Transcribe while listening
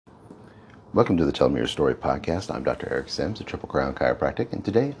Welcome to the Tell Me Your Story podcast. I'm Dr. Eric Sims, a Triple Crown chiropractic, and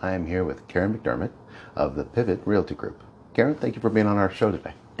today I am here with Karen McDermott of the Pivot Realty Group. Karen, thank you for being on our show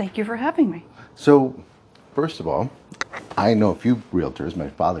today. Thank you for having me. So, first of all, I know a few realtors. My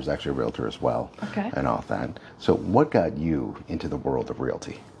father's actually a realtor as well, Okay. and all that. So, what got you into the world of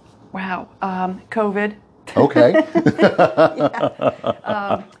realty? Wow. COVID. Okay.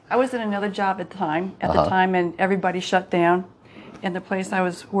 I was in another job at the time, and everybody shut down. And the place I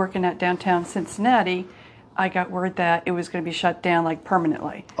was working at downtown Cincinnati, I got word that it was going to be shut down like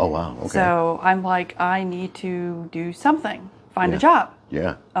permanently. Oh, wow. Okay. So I'm like, I need to do something, find Yeah. a job.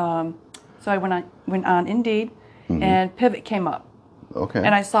 Yeah. So I went on Indeed, and Pivot came up. Okay.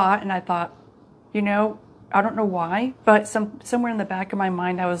 And I saw it, and I thought, I don't know why, but somewhere in the back of my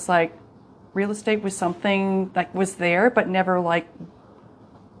mind, I was like, real estate was something that was there, but never like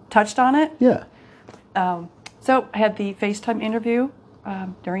touched on it. Yeah. So I had the FaceTime interview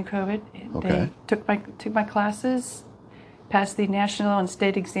during COVID. Okay. They took my classes, passed the national and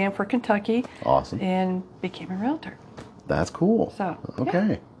state exam for Kentucky. Awesome. And became a realtor. That's cool. So, okay.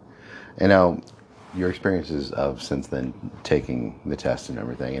 yeah. And now, your experiences of since then taking the test and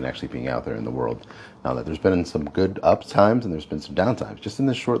everything and actually being out there in the world, now that there's been some good up times and there's been some down times just in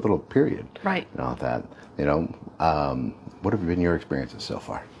this short little period. Right. And all that, what have been your experiences so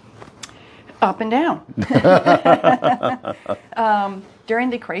far? Up and down. During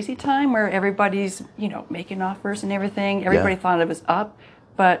the crazy time where everybody's, making offers and everything, everybody thought it was up.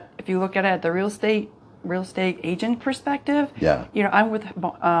 But if you look at it at the real estate agent perspective, I'm with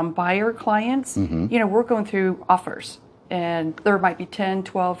buyer clients. We're going through offers, and there might be 10,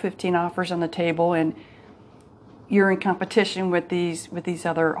 12, 15 offers on the table, and you're in competition with these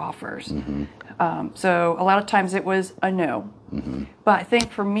other offers. So a lot of times it was a no. But I think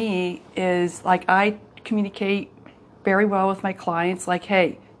for me is like I communicate very well with my clients, like,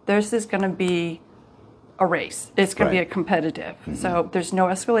 hey, this is going to be a race. It's going to be a competitive. So there's no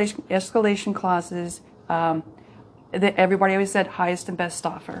escalation clauses. Everybody always said highest and best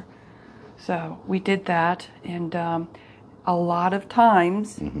offer. So we did that, and a lot of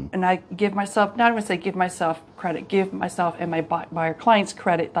times, and I give myself, not even say give myself credit, give myself and my buyer clients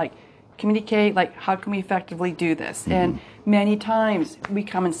credit, like communicate, like how can we effectively do this? And many times we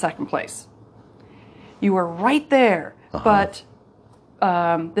come in second place. You were right there, but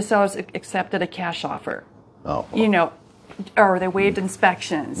the sellers accepted a cash offer. Oh. Well. Or they waived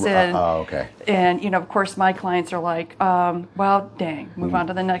inspections. And, okay. And, of course, my clients are like, well, dang, move on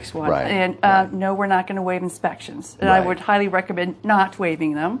to the next one. Right. And no, we're not going to waive inspections. And I would highly recommend not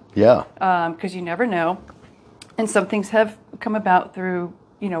waiving them. Yeah. Because you never know. And some things have come about through,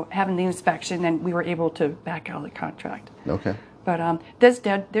 having the inspection, and we were able to back out of the contract. Okay. But there's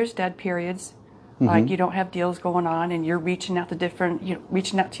dead periods. Like you don't have deals going on, and you're reaching out to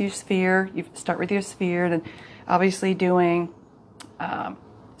reaching out to your sphere. You start with your sphere, and obviously doing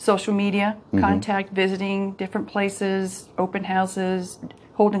social media, contact, visiting different places, open houses,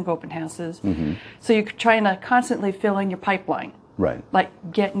 holding open houses. So you're trying to constantly fill in your pipeline. Right. Like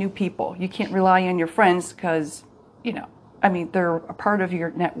get new people. You can't rely on your friends because, they're a part of your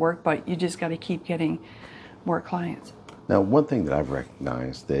network, but you just got to keep getting more clients. Now, one thing that I've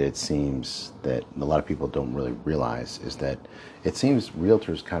recognized that it seems that a lot of people don't really realize is that it seems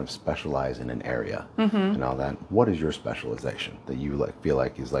realtors kind of specialize in an area and all that. What is your specialization that you feel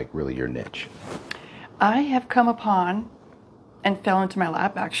like is like really your niche? I have come upon and fell into my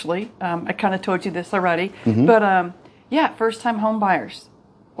lap, actually. I kind of told you this already. But first-time home buyers.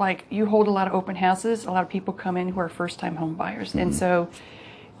 Like you hold a lot of open houses. A lot of people come in who are first-time home buyers. And so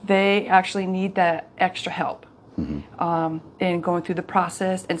they actually need that extra help. And going through the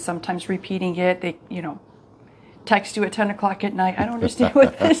process and sometimes repeating it. They, text you at 10 o'clock at night. I don't understand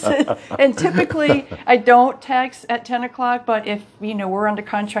what this is. And typically I don't text at 10 o'clock, but if, we're under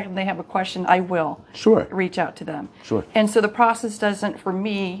contract and they have a question, I will reach out to them. Sure. And so the process doesn't, for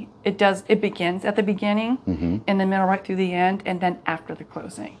me, it begins at the beginning, in the middle, right through the end, and then after the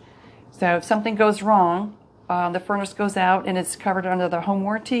closing. So if something goes wrong, the furnace goes out and it's covered under the home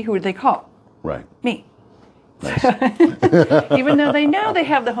warranty, who would they call? Right. Me. Nice. Even though they know they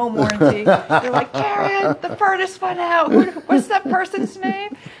have the home warranty, they're like, Karen, the furnace went out. What's that person's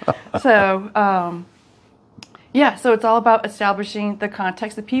name? So, so it's all about establishing the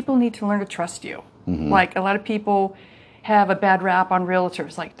context. The people need to learn to trust you. Like a lot of people have a bad rap on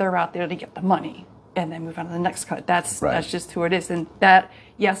realtors, like they're out there to get the money and then move on to the next cut. That's just who it is. And that,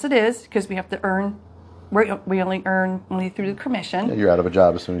 yes, it is, because we have to earn. We only earn money through the commission. Yeah, you're out of a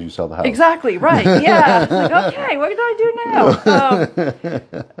job as soon as you sell the house. Exactly, right. Yeah. It's like, okay, what do I do now?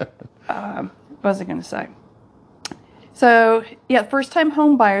 What was I going to say? So, yeah, first-time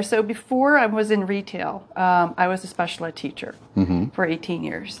home buyer. So before I was in retail, I was a special ed teacher for 18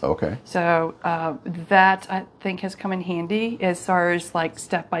 years. Okay. So that, I think, has come in handy as far as, like,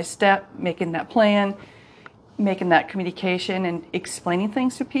 step-by-step, making that plan, making that communication, and explaining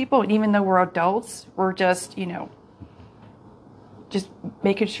things to people. And even though we're adults, we're just, just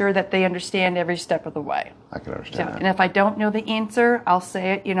making sure that they understand every step of the way. I can understand that. And if I don't know the answer, I'll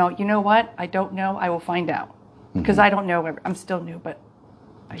say it, you know what? I don't know. I will find out. Because I don't know. I'm still new, but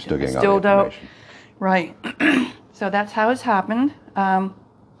I Still getting still all the don't. information. Right. So that's how it's happened.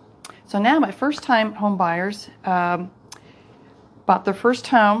 So now my first-time home buyers bought their first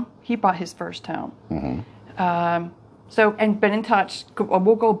home. He bought his first home. And been in touch.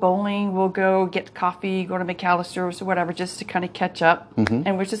 We'll go bowling. We'll go get coffee. Go to McAllister's or whatever, just to kind of catch up,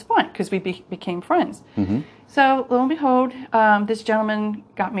 and which is fun because we became friends. So lo and behold, this gentleman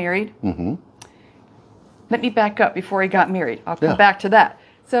got married. Let me back up before he got married. I'll come back to that.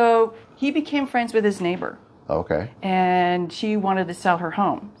 So he became friends with his neighbor. Okay. And she wanted to sell her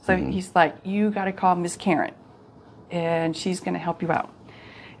home. So he's like, you got to call Miss Karen, and she's going to help you out.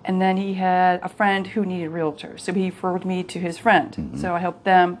 And then he had a friend who needed a realtor. So he referred me to his friend. So I helped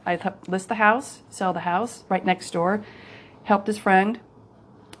them. I helped list the house, sell the house right next door, helped his friend.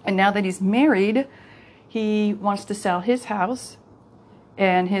 And now that he's married, he wants to sell his house.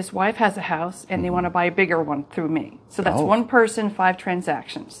 And his wife has a house, and they want to buy a bigger one through me. So that's one person, 5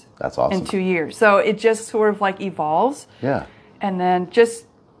 transactions. That's awesome. In 2 years. So it just sort of like evolves. Yeah. And then just,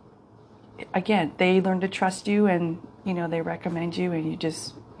 again, they learn to trust you, and, they recommend you, and you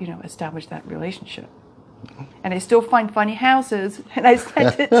just, establish that relationship. And I still find funny houses, and I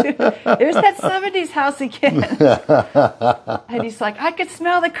sent it to, there's that 70s house again. And he's like, I could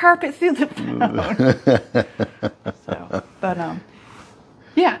smell the carpet through the phone. So, but,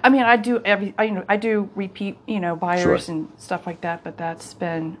 yeah, I mean, I do repeat, buyers and stuff like that, but that's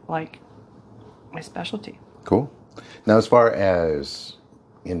been like my specialty. Cool. Now, as far as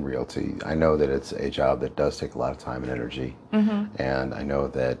in realty, I know that it's a job that does take a lot of time and energy, and I know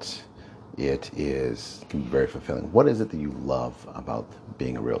that it can be very fulfilling. What is it that you love about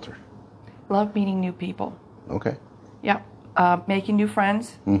being a realtor? Love meeting new people. Okay. Yeah, making new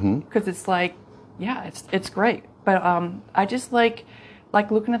friends, because it's like, yeah, it's great. But I just like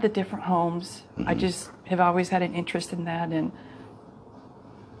looking at the different homes. I just have always had an interest in that, and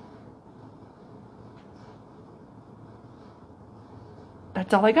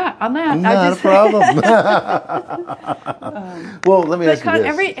that's all I got on that. Not a problem. Well, let me ask you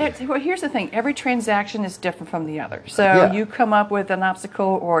this. Well, here's the thing. Every transaction is different from the other. So you come up with an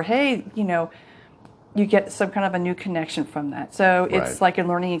obstacle, or, hey, you get some kind of a new connection from that. So it's like a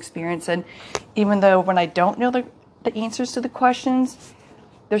learning experience. And even though when I don't know the answers to the questions,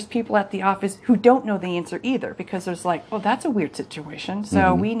 there's people at the office who don't know the answer either, because there's like, oh, that's a weird situation.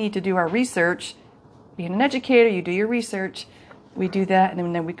 So we need to do our research. Being an educator, you do your research. We do that,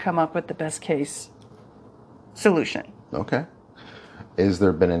 and then we come up with the best case solution. Okay. Is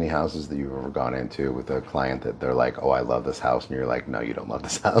there been any houses that you've ever gone into with a client that they're like, oh, I love this house, and you're like, no, you don't love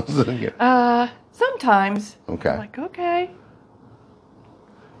this house? Sometimes. Okay. I'm like, okay.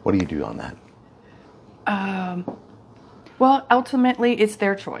 What do you do on that? Well, ultimately, it's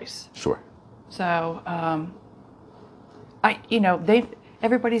their choice. Sure. So,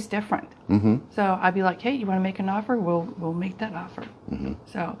 everybody's different. So I'd be like, hey, you want to make an offer? We'll make that offer.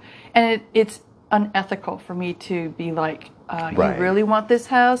 So, and it's unethical for me to be like, you really want this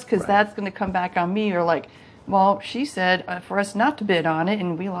house? Because that's going to come back on me. Or like, well, she said for us not to bid on it,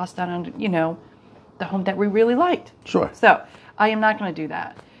 and we lost out on, the home that we really liked. Sure. So I am not going to do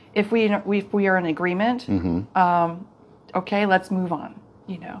that. If we are in agreement, okay, let's move on,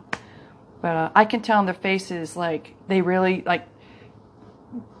 But I can tell in their faces, like, they really, like,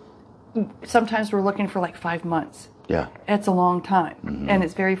 sometimes we're looking for like 5 months. Yeah. It's a long time. And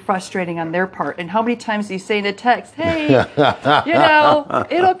it's very frustrating on their part. And how many times do you say in a text, hey,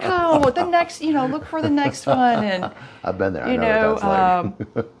 it'll come. The next, look for the next one. And I've been there. I know what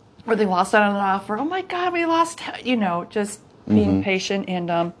that's like. Or they lost out on an offer. Oh my God, we lost, just being patient.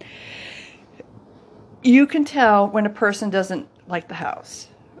 And you can tell when a person doesn't like the house.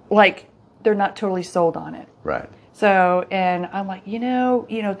 Like, they're not totally sold on it. Right. So, and I'm like,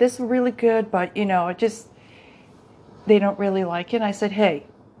 this is really good, but, they don't really like it. And I said, hey,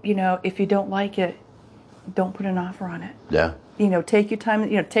 if you don't like it, don't put an offer on it. Yeah. Take your time,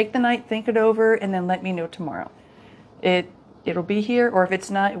 take the night, think it over, and then let me know tomorrow. It'll be here, or if it's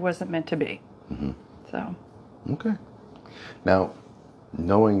not, it wasn't meant to be. So. Okay. Now,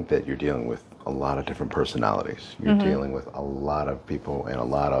 knowing that you're dealing with a lot of different personalities, you're dealing with a lot of people and a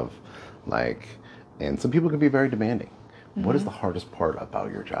lot of, and some people can be very demanding. What is the hardest part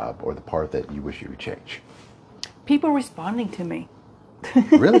about your job, or the part that you wish you could change? People responding to me.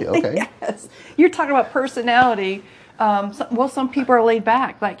 Really? Okay. Yes. You're talking about personality. Some people are laid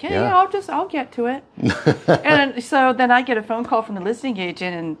back, like, hey, Yeah. I'll get to it. And so then I get a phone call from the listing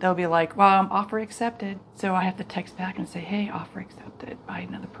agent, and they'll be like, well, offer accepted. So I have to text back and say, hey, offer accepted by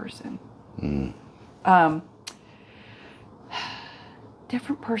another person.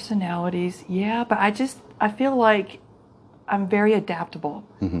 Different personalities, yeah, but I feel like I'm very adaptable.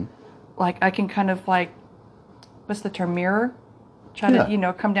 Like I can kind of like, what's the term, mirror? Try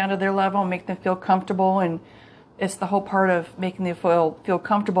to, come down to their level and make them feel comfortable. And it's the whole part of making them feel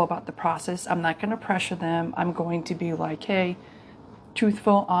comfortable about the process. I'm not going to pressure them. I'm going to be like, hey,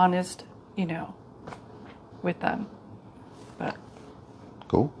 truthful, honest, with them. But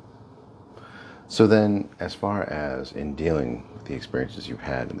Cool. So then, as far as in dealing with the experiences you've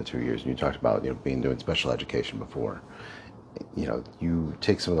had in the 2 years, and you talked about doing special education before, you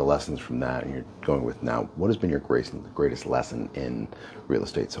take some of the lessons from that, and you're going with now. What has been your greatest lesson in real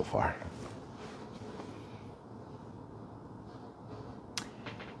estate so far?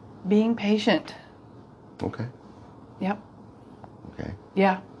 being patient. Okay. Yep. Okay.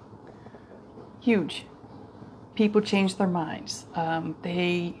 Yeah. Huge. People change their minds.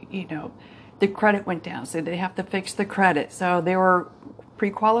 The credit went down, so they have to fix the credit. So they were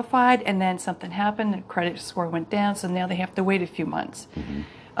pre-qualified, and then something happened, the credit score went down, so now they have to wait a few months.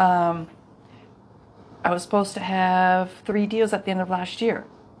 I was supposed to have 3 deals at the end of last year.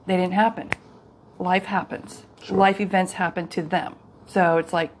 They didn't happen. Life happens. Sure. Life events happen to them. So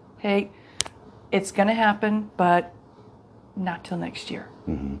it's like, hey, it's going to happen, but not till next year.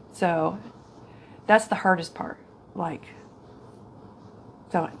 So that's the hardest part.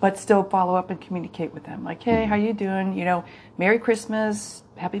 But still follow up and communicate with them. Like, hey, how you doing? Merry Christmas,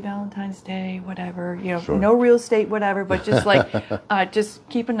 Happy Valentine's Day, whatever. Sure. No real estate, whatever. But just like, just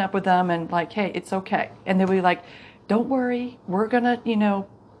keeping up with them and like, hey, it's okay. And they'll be like, don't worry, we're gonna,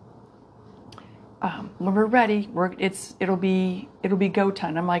 when we're ready, it'll be go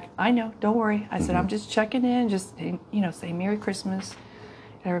time. I'm like, I know, don't worry. I said, I'm just checking in, just say Merry Christmas,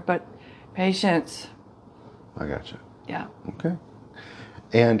 whatever. But patience. I gotcha. Yeah. Okay.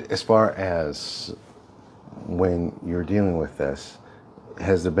 And as far as when you're dealing with this,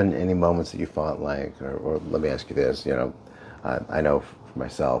 has there been any moments that you thought like, or let me ask you this, I know for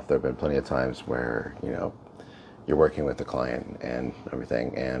myself, there have been plenty of times where, you're working with the client and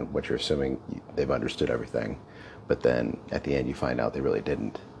everything, and what you're assuming they've understood everything, but then at the end you find out they really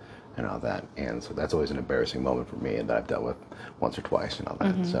didn't, and all that. And so that's always an embarrassing moment for me, and that I've dealt with once or twice and all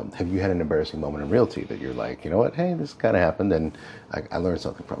that. So have you had an embarrassing moment in realty that you're like, you know what, hey, this kind of happened and I learned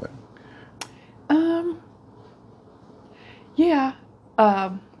something from it? Yeah.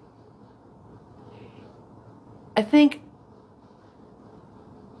 I think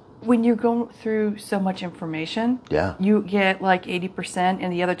when you're going through so much information, you get like 80%,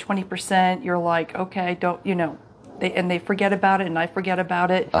 and the other 20%, you're like, okay, they forget about it, and I forget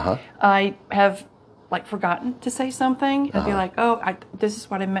about it. I have like forgotten to say something and be like, oh, this is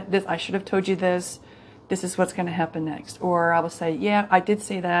what I meant. This I should have told you this. This is what's going to happen next. Or I will say, yeah, I did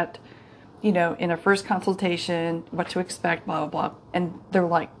say that, in a first consultation, what to expect, blah, blah, blah. And they're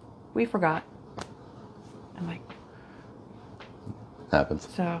like, we forgot. I'm like, happens.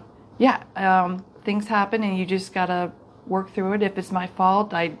 So, yeah, things happen, and you just got to work through it. If it's my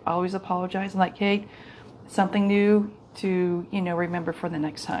fault, I always apologize. I'm like, hey, something new to, remember for the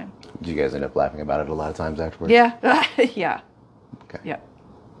next time. Do you guys end up laughing about it a lot of times afterwards? Yeah. Yeah. Okay. Yeah.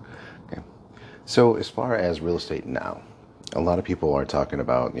 Okay. So as far as real estate now, a lot of people are talking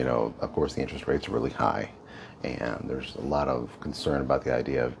about, of course the interest rates are really high, and there's a lot of concern about the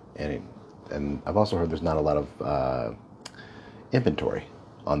idea of, and I've also heard there's not a lot of inventory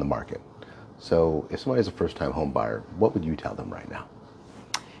on the market. So if somebody's a first-time home buyer, what would you tell them right now?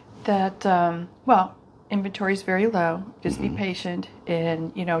 That, inventory is very low. Just be patient,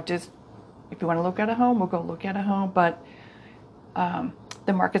 and, just if you want to look at a home, we'll go look at a home, but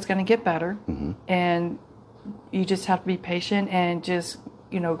the market's going to get better, and you just have to be patient and just,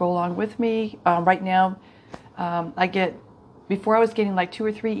 go along with me. Right now, before I was getting like 2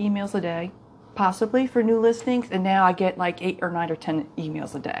 or 3 emails a day, possibly for new listings, and now I get like 8 or 9 or 10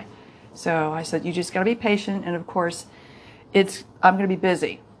 emails a day. So I said, you just got to be patient, and of course, I'm going to be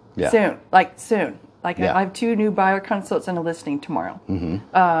busy soon. I have 2 new buyer consults and a listing tomorrow.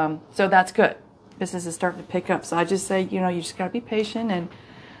 So that's good. Business is starting to pick up. So I just say, you just got to be patient, and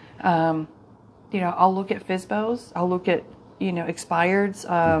I'll look at FSBOs, I'll look at expireds,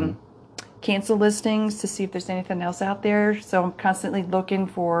 cancel listings to see if there's anything else out there. So I'm constantly looking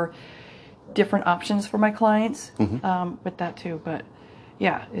for different options for my clients with that too. But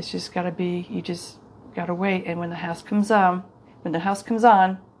yeah, it's just got to be, you just got to wait. And when the house comes on,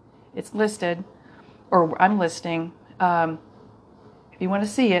 it's listed, or I'm listing. If you want to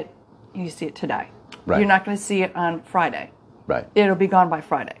see it, you see it today. Right. You're not going to see it on Friday. Right. It'll be gone by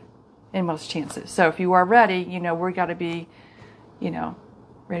Friday in most chances. So if you are ready, we got to be,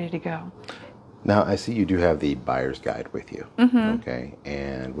 ready to go. Now, I see you do have the buyer's guide with you. Okay.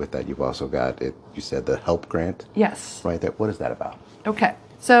 And with that, you've also got it, you said the help grant. Yes. Right. What is that about? Okay.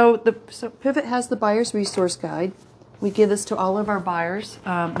 So Pivot has the buyer's resource guide. We give this to all of our buyers,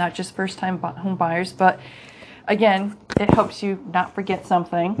 not just first-time home buyers, but again, it helps you not forget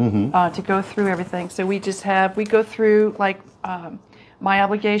something, to go through everything. So we go through like my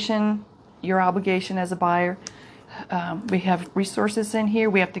obligation, your obligation as a buyer. We have resources in here.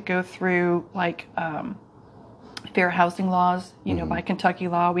 We have to go through like fair housing laws, by Kentucky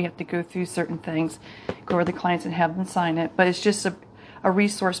law. We have to go through certain things, go over the clients and have them sign it. But it's just a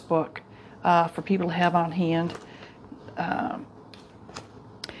resource book for people to have on hand.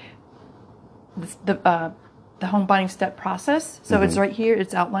 The home buying step process. So it's right here.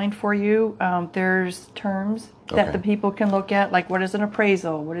 It's outlined for you. There's terms that the people can look at, like what is an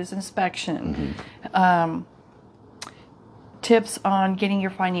appraisal, what is inspection, tips on getting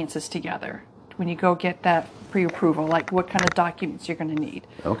your finances together when you go get that pre-approval, like what kind of documents you're going to need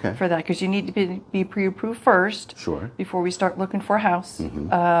for that, because you need to be pre-approved first before we start looking for a house,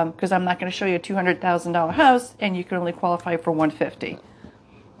 because I'm not going to show you a $200,000 house and you can only qualify for $150,000.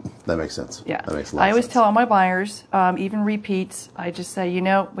 That makes sense. Yeah. That makes a lot of sense. I always tell all my buyers, even repeats, I just say,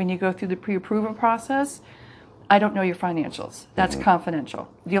 when you go through the pre-approval process, I don't know your financials. That's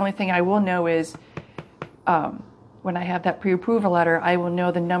confidential. The only thing I will know is when I have that pre-approval letter, I will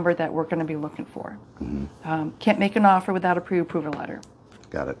know the number that we're going to be looking for. Can't make an offer without a pre-approval letter.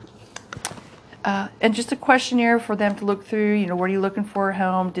 Got it. And just a questionnaire for them to look through, what are you looking for at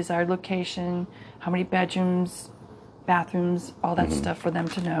home, desired location, how many bedrooms, bathrooms, all that stuff for them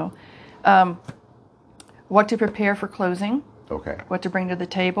to know. What to prepare for closing. Okay. What to bring to the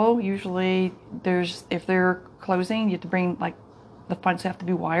table. Usually if they're closing, you have to bring, like, the funds have to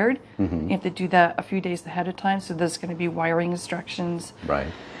be wired. You have to do that a few days ahead of time, so there's going to be wiring instructions. Right.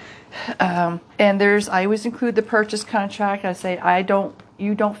 And I always include the purchase contract. I say,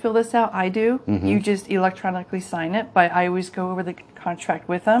 you don't fill this out, I do. You just electronically sign it, but I always go over the contract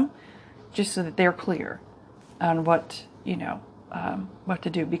with them just so that they're clear on what to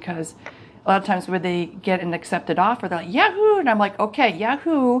do, because a lot of times when they get an accepted offer, they're like, Yahoo! And I'm like, okay,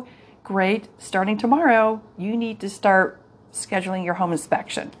 Yahoo, great. Starting tomorrow, you need to start scheduling your home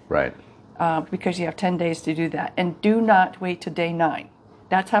inspection. Right. Because you have 10 days to do that. And do not wait till day 9.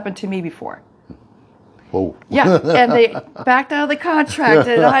 That's happened to me before. Whoa. Yeah, and they backed out of the contract,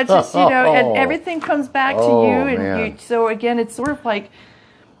 and I just, and everything comes back to you. And so again, it's sort of like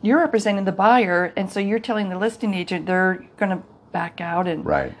you're representing the buyer, and so you're telling the listing agent they're going to back out and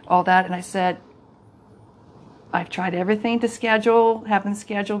all that. And I said, I've tried everything to have them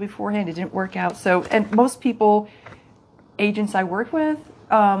scheduled beforehand. It didn't work out. So, and most people, agents I work with,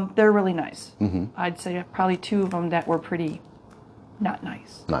 they're really nice. I'd say probably 2 of them that were pretty not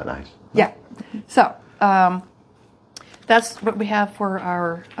nice. Not nice. Yeah. So that's what we have for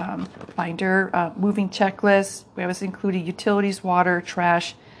our binder. Moving checklist. We always included utilities, water,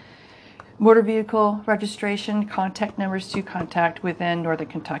 trash, motor vehicle registration, contact numbers to contact within Northern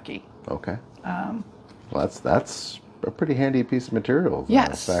Kentucky. Okay. Well, that's a pretty handy piece of material.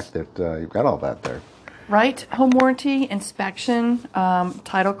 Yes. The fact that you've got all that there. Right. Home warranty, inspection,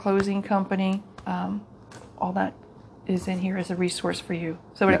 title closing company, all that is in here as a resource for you.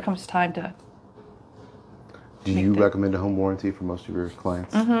 So when it comes time to... Do you recommend a home warranty for most of your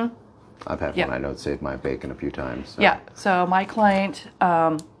clients? I've had one. I know it saved my bacon a few times. So. Yeah. So my client,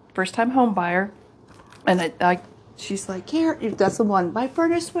 first-time home buyer, and she's like, here, that's the one. My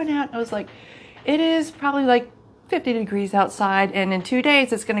furnace went out. And I was like, it is probably like 50 degrees outside, and in 2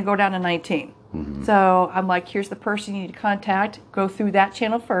 days it's going to go down to 19. So I'm like, here's the person you need to contact. Go through that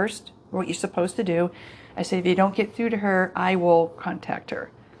channel first, what you're supposed to do. I say, if you don't get through to her, I will contact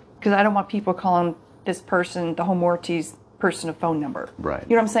her. Because I don't want people calling this person, the home warranty's person, a phone number. Right. You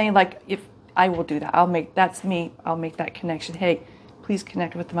know what I'm saying? Like, if I will do that. That's me. I'll make that connection. Hey, please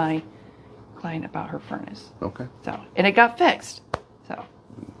connect with my client about her furnace. Okay. So, and it got fixed. So.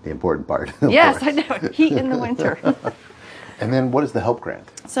 The important part. Yes, I know. Heat in the winter. And then what is the help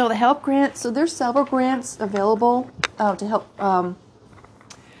grant? So the help grant, so there's several grants available to help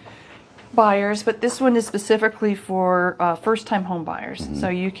buyers, but this one is specifically for first-time home buyers. So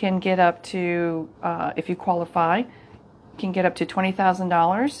you can get up to, if you qualify, you can get up to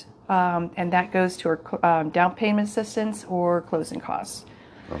 $20,000 and that goes to our down payment assistance or closing costs.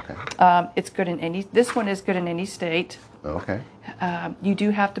 Okay. It's good in any. This one is good in any state. Okay. You do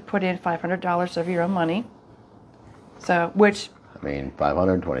have to put in $500 of your own money. So, which. I mean,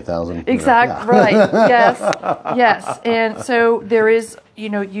 520,000. Exactly. Right. Yes. Yes. And so there is.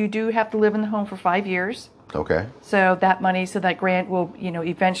 You do have to live in the home for 5 years. Okay. So that grant will,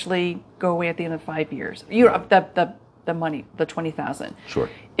 eventually go away at the end of 5 years. The money, the 20,000. Sure.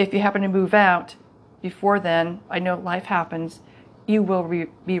 If you happen to move out before then, I know life happens. You will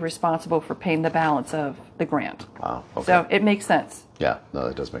be responsible for paying the balance of the grant. Wow. Okay. So it makes sense. Yeah. No,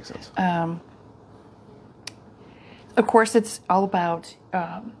 that does make sense. Of course, it's all about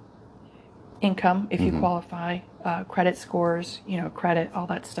income if you qualify, credit scores, credit, all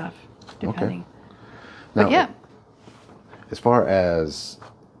that stuff, depending. Okay. Now, but yeah. As far as,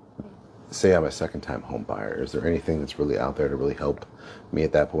 say I'm a second-time home buyer, is there anything that's really out there to really help me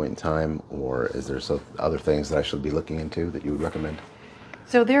at that point in time, or is there some other things that I should be looking into that you would recommend?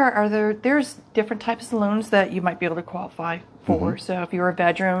 So there's different types of loans that you might be able to qualify for. So if you're a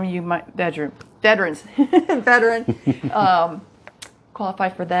veteran, veterans, qualify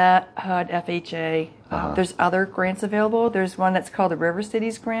for that. HUD, FHA. There's other grants available. There's one that's called the River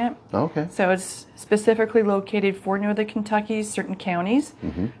Cities Grant. Okay. So it's specifically located for Northern Kentucky, certain counties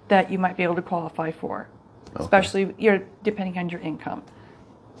that you might be able to qualify for, especially depending on your income.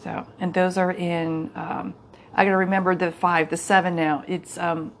 So, and those are in. I got to remember the 7 now. It's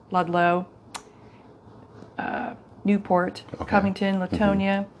Ludlow, Newport, Covington,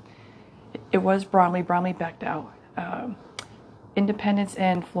 Latonia. It was Bromley, Bechdel. Independence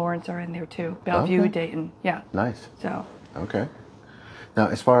and Florence are in there too. Bellevue, Dayton. Yeah. Nice. So. Okay. Now,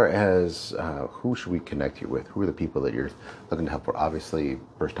 as far as who should we connect you with? Who are the people that you're looking to help for? Obviously,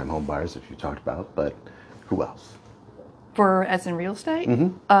 first-time home buyers, if you talked about, but who else? For as in real estate?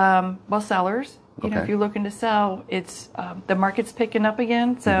 Well, sellers. If you're looking to sell, it's the market's picking up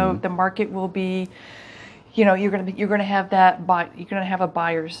again. So the market will be, you're going to have that you're going to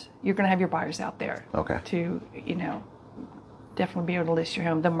have your buyers out there. Okay. To definitely be able to list your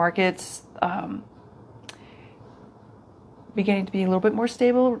home. The market's beginning to be a little bit more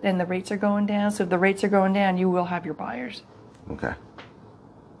stable, and the rates are going down. So if the rates are going down, you will have your buyers. Okay.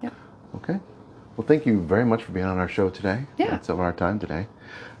 Yep. Okay. Well, thank you very much for being on our show today. Yeah. That's of our time today.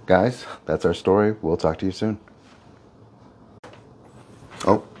 Guys, that's our story. We'll talk to you soon.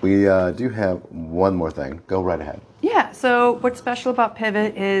 Oh, we do have one more thing. Go right ahead. Yeah. So what's special about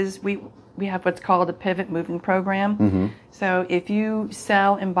Pivot is we have what's called a Pivot Moving Program. So if you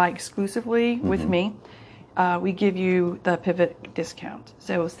sell and buy exclusively with me, we give you the Pivot discount.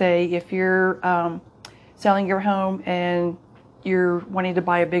 So say if you're selling your home and you're wanting to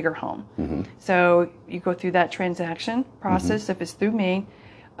buy a bigger home. So you go through that transaction process. If it's through me,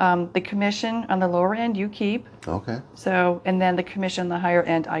 the commission on the lower end you keep. Okay. So, and then the commission on the higher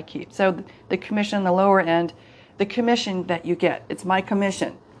end I keep. So the commission on the lower end, the commission that you get, it's my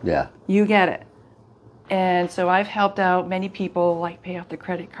commission. Yeah. You get it. And so I've helped out many people like pay off their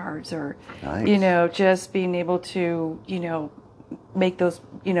credit cards or, just being able to, make those,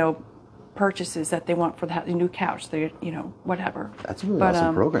 purchases that they want for the new couch, whatever. That's a really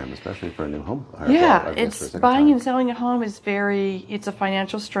awesome program, especially for a new home. It's buying and selling a home is it's a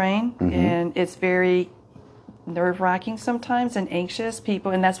financial strain, and it's very nerve-wracking sometimes and anxious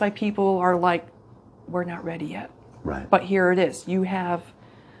people, and that's why people are like, we're not ready yet. Right. But here it is. You have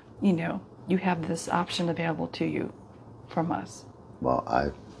this option available to you from us. Well,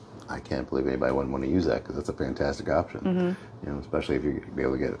 I can't believe anybody wouldn't want to use that because it's a fantastic option. Especially if you be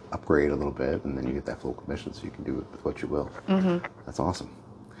able to get upgrade a little bit and then you get that full commission, so you can do it with what you will. That's awesome.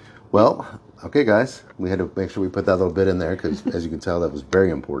 Well, okay, guys, we had to make sure we put that little bit in there because, as you can tell, that was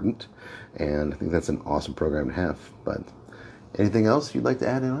very important, and I think that's an awesome program to have. But anything else you'd like to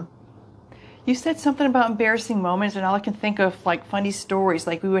add in? You said something about embarrassing moments, and all I can think of like funny stories.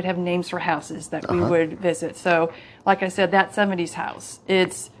 Like we would have names for houses that we would visit. So, like I said, that 70s house,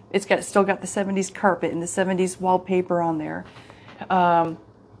 it's still got the 70s carpet and the 70s wallpaper on there.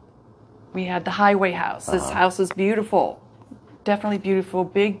 We had the Highway House. This house is beautiful, definitely beautiful.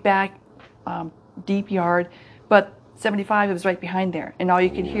 Big back, deep yard, but 75 it was right behind there, and all you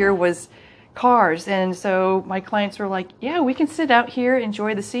could hear was cars. And so my clients were like, yeah, we can sit out here,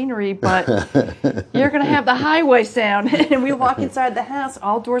 enjoy the scenery, but you're going to have the highway sound. And we walk inside the house,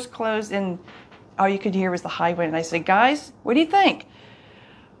 all doors closed, and all you could hear was the highway. And I said, guys, what do you think?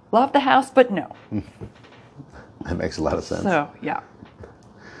 Love the house, but no. That makes a lot of sense. So, yeah.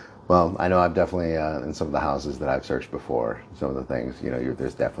 Well, I know I've definitely, in some of the houses that I've searched before, some of the things,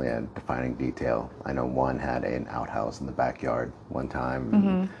 there's definitely a defining detail. I know one had an outhouse in the backyard one time,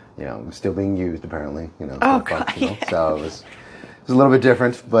 and, it was still being used apparently, Oh, still God, functional. yeah. So it was a little bit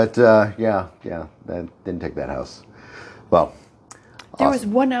different, but yeah, that didn't take that house. Well, There was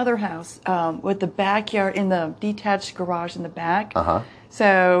awesome. one other house with the backyard in the detached garage in the back. Uh-huh.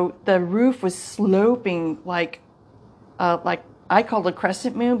 So the roof was sloping like I called it a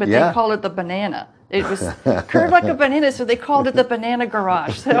crescent moon, but Yeah. they called it the banana. It was curved like a banana, so they called it the banana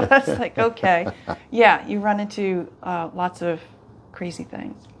garage. So I was like, okay, yeah, you run into lots of crazy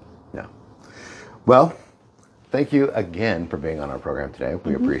things. Yeah. Well, thank you again for being on our program today.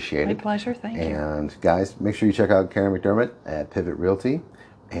 We appreciate My it. pleasure. Thank you. And guys, make sure you check out Karen McDermott at Pivot Realty.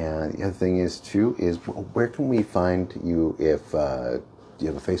 And the other thing is where can we find you if do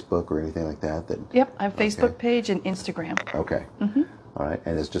you have a Facebook or anything like that? Yep, I have a Facebook page and Instagram. Okay. All right.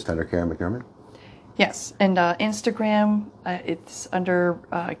 And it's just under Karen McDermott? Yes, and Instagram, it's under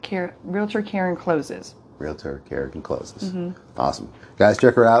Realtor Karen Closes. Realtor Karen Closes. Awesome. Guys,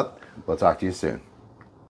 check her out. We'll talk to you soon.